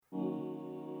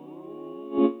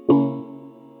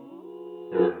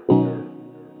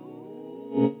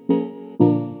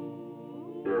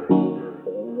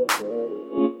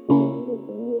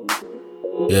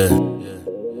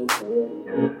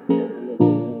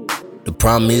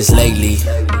problem is lately,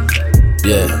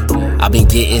 yeah, I've been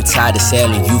getting tired of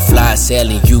sailing. You fly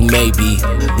sailing, you may be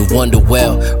the wonder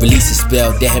well. Release a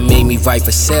spell that had made me right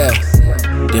for sale.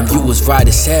 Them you was right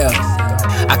as hell.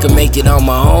 I can make it on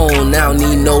my own, I don't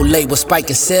need no label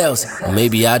spiking sales. Or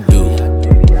maybe I do.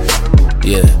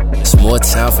 Yeah, it's more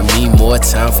time for me, more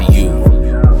time for you.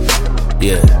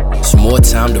 Yeah, it's more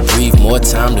time to breathe, more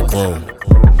time to groom.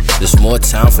 There's more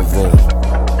time for room.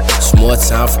 It's more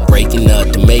time for breaking up,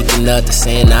 to making up, to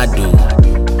saying I do.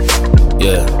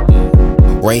 Yeah,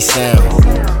 rain sound,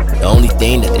 the only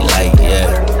thing that they like,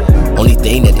 yeah. Only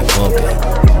thing that they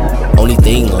pumping, only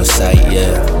thing on sight,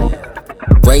 yeah.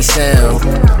 Rain sound,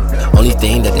 only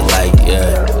thing that they like,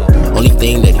 yeah. Only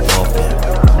thing that they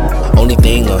pumping, only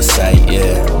thing on sight,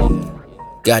 yeah.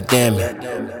 God damn it,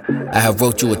 I have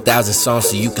wrote you 1,000 songs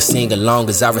so you can sing along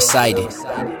as I recite it.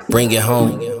 Bring it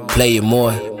home, play it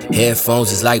more.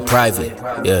 Headphones is like private,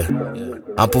 yeah.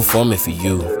 I'm performing for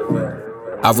you,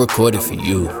 I record it for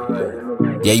you.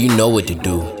 Yeah, you know what to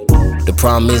do. The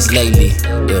problem is lately,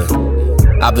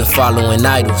 yeah, I've been following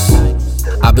idols.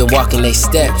 I've been walking their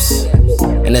steps,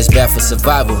 and that's bad for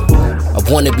survival. I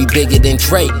wanna be bigger than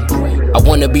Drake, I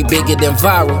wanna be bigger than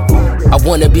Viral, I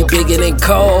wanna be bigger than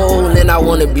Cole, and I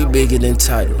wanna be bigger than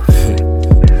Tidal.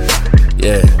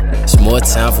 Yeah, it's more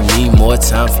time for me, more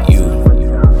time for you.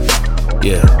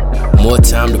 Yeah, more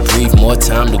time to breathe, more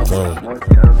time to groom.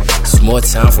 It's more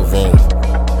time for room,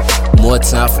 more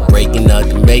time for breaking up,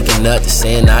 to making up, to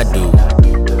saying I do.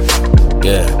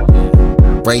 Yeah,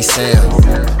 rain sound,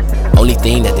 only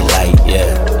thing that they like,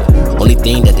 yeah. Only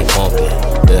thing that they pumping,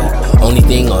 yeah. Only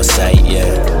thing on sight,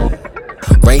 yeah.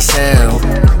 Rain sound,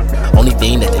 only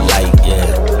thing that they like,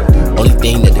 yeah. Only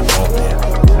thing that they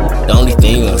pumping, the only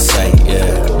thing on sight,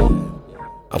 yeah.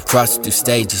 I'm crossing through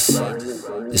stages.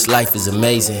 This life is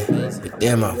amazing, but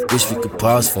damn, I wish we could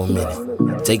pause for a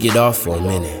minute. Take it off for a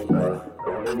minute.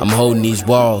 I'm holding these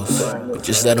walls, but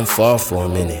just let them fall for a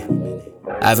minute.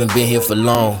 I haven't been here for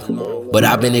long, but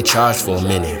I've been in charge for a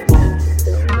minute.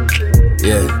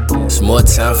 Yeah, it's more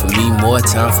time for me, more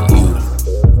time for you.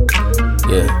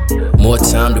 Yeah, more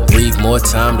time to breathe, more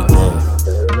time to groom.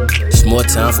 It's more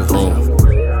time for room,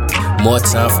 more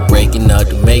time for breaking up,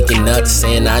 to making up, to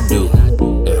saying I do.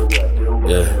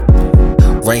 Yeah.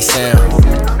 Rain sound,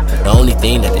 the only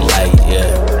thing that they like,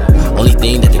 yeah. Only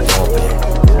thing that they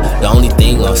pumping, the only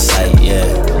thing on sight, yeah.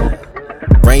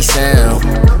 Rain sound,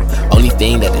 only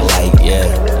thing that they like, yeah.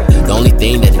 The only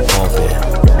thing that they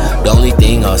pumping, the only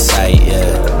thing on sight,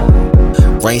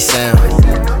 yeah. Rain sound,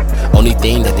 only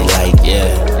thing that they like,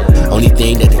 yeah. Only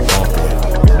thing that they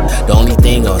pumping, the only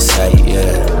thing on sight,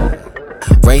 yeah.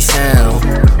 Rain sound,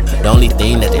 the only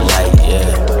thing that they like,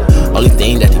 yeah. Only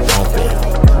thing that they pumping,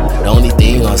 the only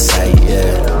thing on sight,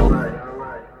 yeah.